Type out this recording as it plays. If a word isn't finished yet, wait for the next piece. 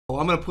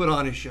I'm going to put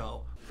on a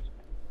show.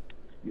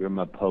 You're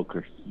my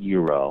poker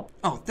hero.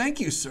 Oh, thank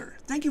you, sir.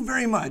 Thank you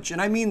very much.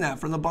 And I mean that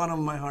from the bottom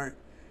of my heart.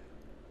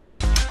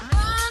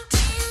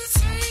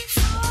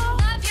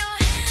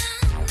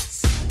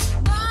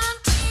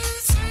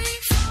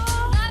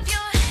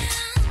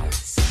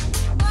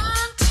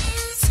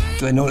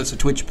 I notice the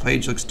Twitch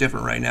page looks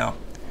different right now.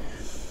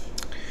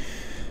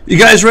 You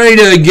guys ready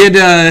to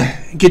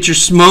get your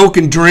smoke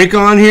and drink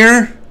on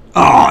here?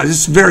 Oh,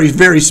 this is a very,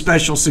 very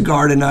special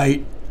cigar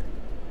tonight.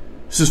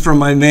 This is from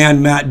my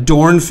man, Matt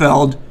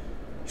Dorenfeld.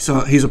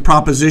 So he's a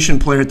proposition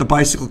player at the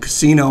Bicycle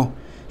Casino.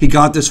 He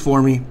got this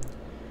for me.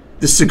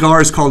 This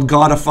cigar is called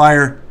God of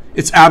Fire.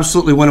 It's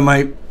absolutely one of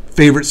my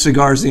favorite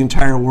cigars in the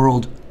entire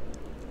world.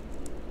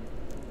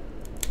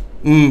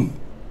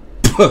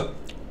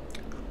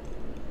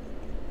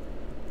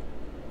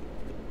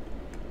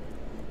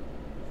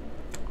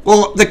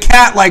 Well, the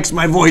cat likes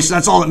my voice.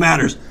 That's all that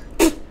matters.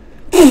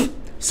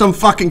 Some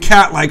fucking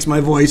cat likes my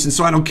voice, and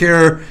so I don't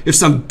care if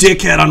some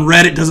dickhead on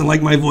Reddit doesn't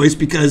like my voice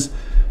because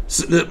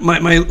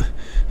the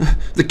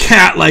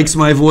cat likes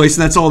my voice,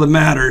 and that's all that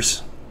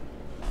matters.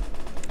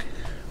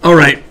 All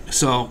right,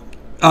 so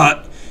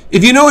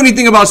if you know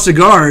anything about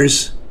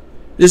cigars,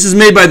 this is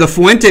made by the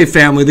Fuente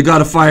family, the God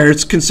of Fire.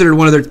 It's considered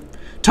one of their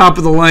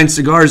top-of-the-line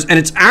cigars, and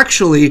it's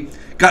actually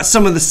got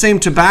some of the same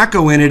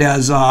tobacco in it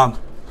as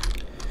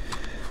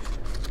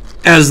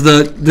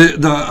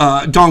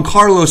the Don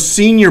Carlos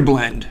Senior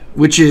blend,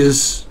 which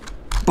is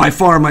by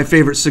far my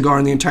favorite cigar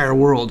in the entire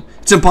world.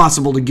 It's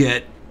impossible to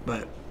get,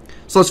 but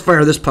so let's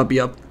fire this puppy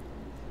up.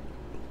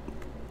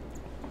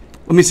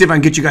 Let me see if I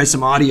can get you guys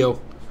some audio.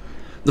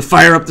 The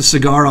fire up the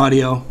cigar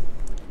audio.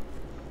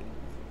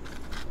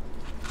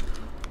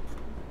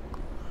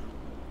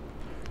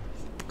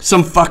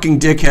 Some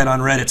fucking dickhead on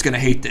Reddit's gonna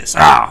hate this.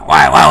 Oh,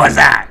 what was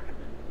that?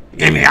 You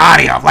gave me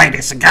audio of lighting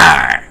a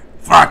cigar.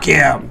 Fuck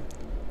him.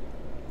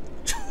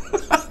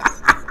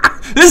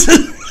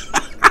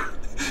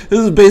 This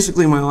is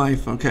basically my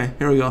life. Okay,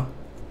 here we go.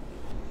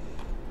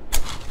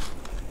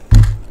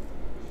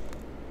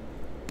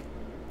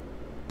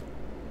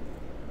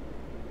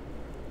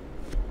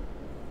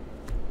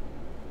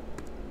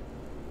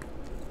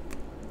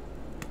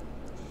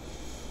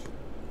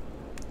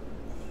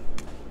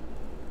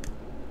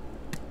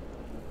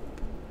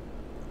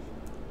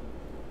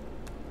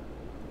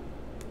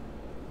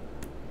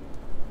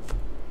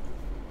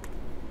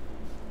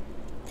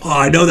 Oh,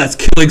 I know that's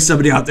killing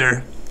somebody out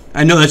there.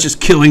 I know that's just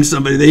killing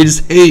somebody. They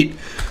just hate,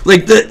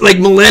 like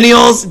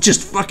millennials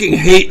just fucking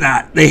hate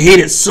that. They hate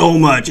it so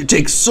much. It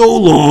takes so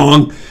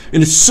long,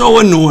 and it's so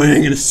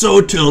annoying, and it's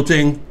so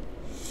tilting.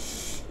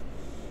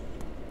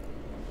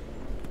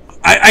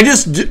 I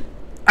just do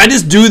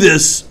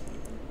this.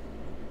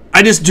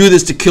 I just do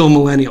this to kill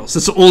millennials.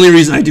 That's the only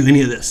reason I do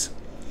any of this.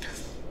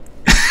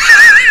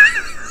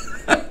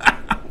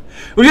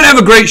 We're gonna have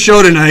a great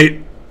show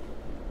tonight.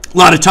 A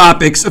lot of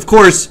topics, of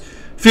course.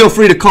 Feel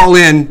free to call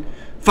in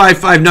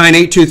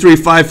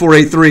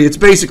 559-823-5483. It's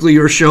basically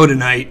your show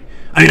tonight.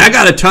 I mean, I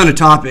got a ton of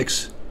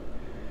topics.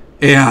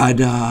 And,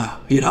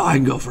 you know, I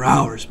can go for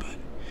hours, but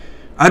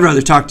I'd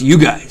rather talk to you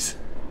guys.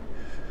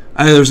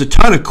 There's a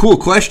ton of cool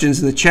questions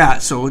in the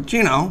chat, so,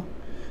 you know,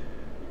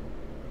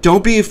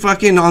 don't be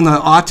fucking on the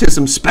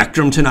autism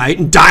spectrum tonight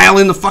and dial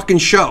in the fucking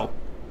show.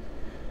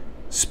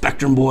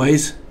 Spectrum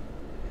boys.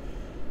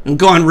 And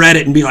go on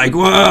Reddit and be like,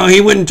 well, he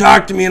wouldn't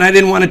talk to me and I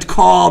didn't want it to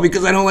call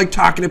because I don't like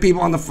talking to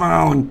people on the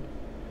phone.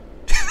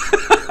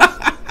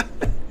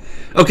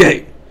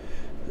 Okay.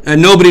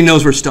 And nobody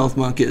knows where Stealth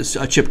Monk is.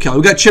 Chip Kelly.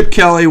 We got Chip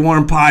Kelly,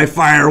 Warm Pie,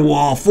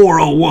 Firewall,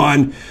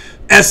 401,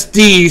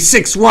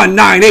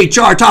 SD619,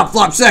 HR, Top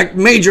Flop Sec,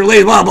 Major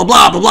Lady, blah, blah,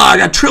 blah, blah, blah. I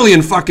got a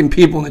trillion fucking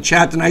people in the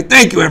chat tonight.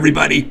 Thank you,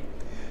 everybody.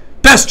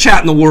 Best chat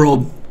in the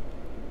world.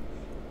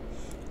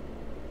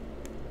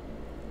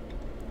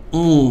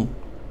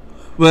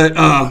 But,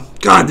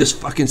 God, this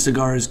fucking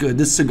cigar is good.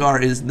 This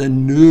cigar is the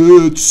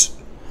nuts.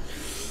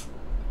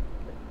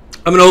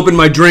 I'm going to open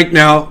my drink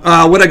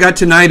now. What I got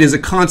tonight is a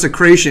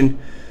Consecration.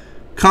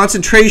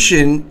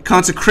 Consecration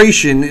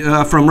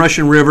from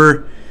Russian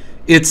River.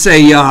 It's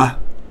an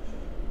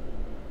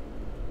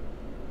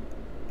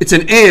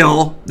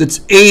ale that's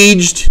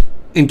aged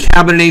in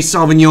Cabernet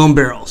Sauvignon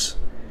barrels.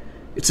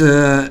 It's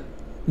a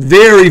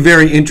very,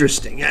 very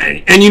interesting.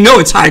 And you know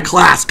it's high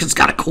class because it's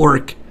got a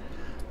cork.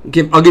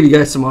 I'll give you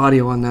guys some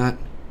audio on that.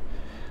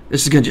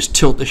 This is going to just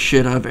tilt the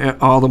shit out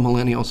of all the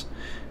millennials.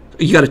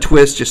 You got to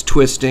twist, just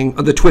twisting.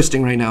 Oh, the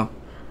twisting right now.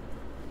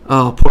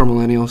 Oh, poor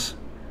millennials.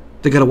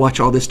 They got to watch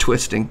all this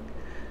twisting.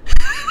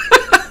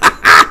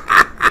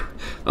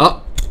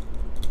 Oh,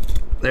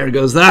 there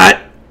goes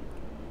that.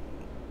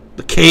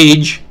 The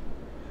cage.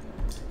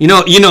 You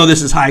know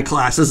this is high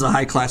class. This is a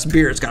high class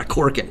beer. It's got a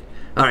cork in it.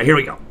 All right, here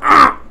we go.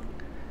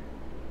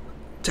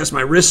 Test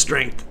my wrist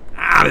strength.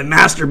 I've been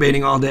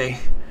masturbating all day.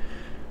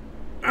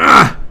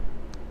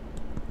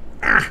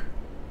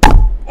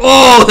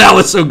 Oh, that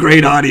was so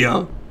great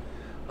audio.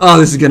 Oh,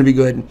 this is going to be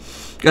good.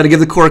 Got to give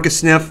the cork a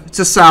sniff. It's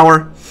a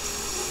sour.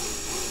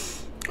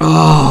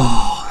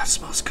 Oh, that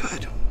smells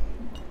good.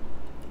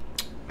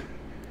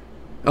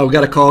 Oh, we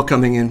got a call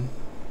coming in.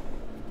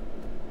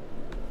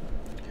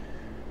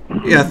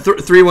 Yeah,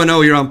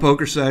 310, you're on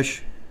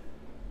PokerSesh.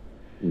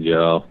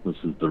 Yo, this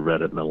is the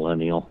Reddit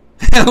millennial.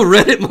 Hell,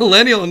 Reddit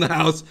millennial in the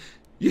house.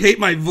 You hate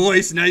my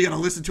voice, now you got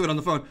to listen to it on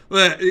the phone.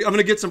 I'm going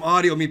to get some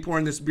audio of me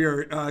pouring this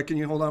beer. Can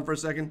you hold on for a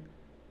second?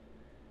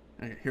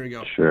 Okay, here we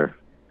go. Sure.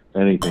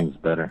 Anything's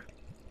better.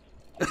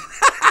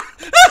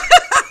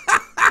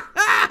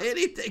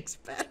 Anything's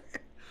better.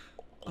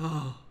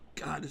 Oh,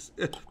 God.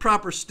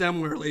 Proper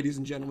stemware, ladies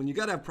and gentlemen. You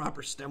got to have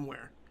proper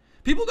stemware.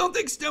 People don't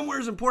think stemware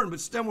is important, but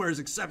stemware is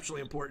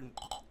exceptionally important.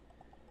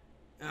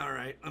 All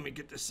right, let me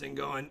get this thing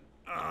going.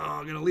 Oh,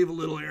 I'm going to leave a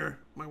little here.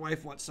 My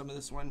wife wants some of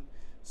this one,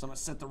 so I'm going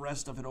to set the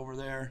rest of it over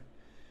there.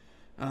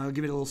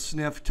 Give it a little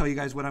sniff, tell you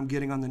guys what I'm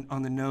getting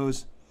on the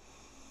nose.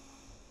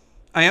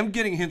 I am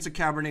getting hints of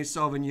Cabernet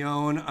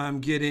Sauvignon. I'm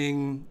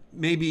getting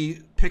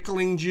maybe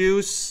pickling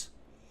juice.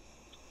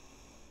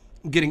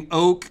 I'm getting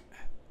oak.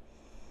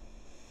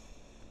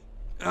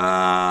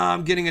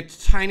 I'm getting a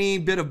tiny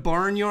bit of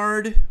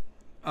barnyard.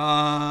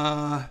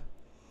 Trooper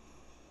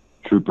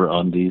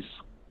undies.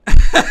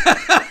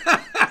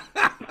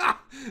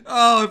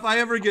 Oh, if I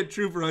ever get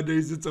Trooper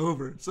undies, it's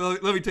over. So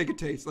let me take a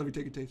taste.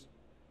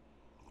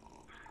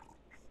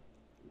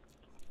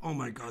 Oh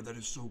my God, that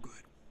is so good.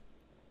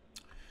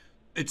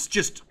 It's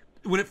just,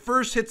 when it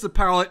first hits the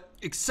palate,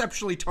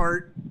 exceptionally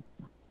tart.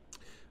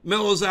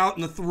 Mellows out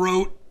in the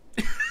throat.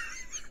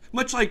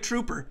 Much like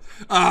Trooper.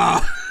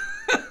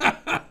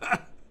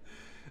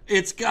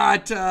 It's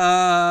got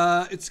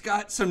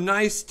some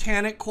nice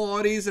tannic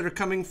qualities that are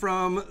coming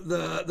from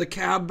the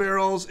cab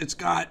barrels. It's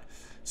got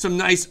some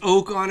nice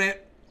oak on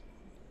it.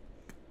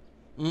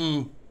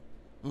 And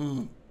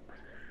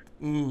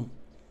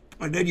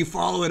then you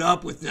follow it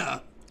up with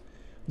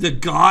the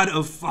God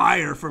of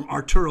Fire from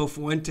Arturo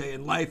Fuente,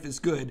 and life is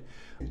good.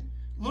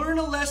 Learn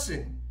a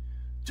lesson.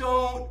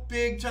 Don't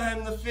big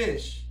time the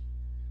fish.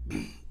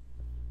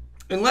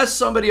 Unless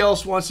somebody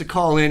else wants to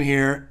call in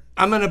here,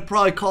 I'm going to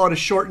probably call it a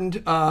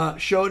shortened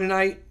show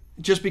tonight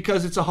just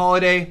because it's a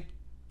holiday.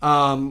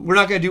 We're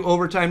not going to do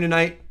overtime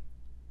tonight.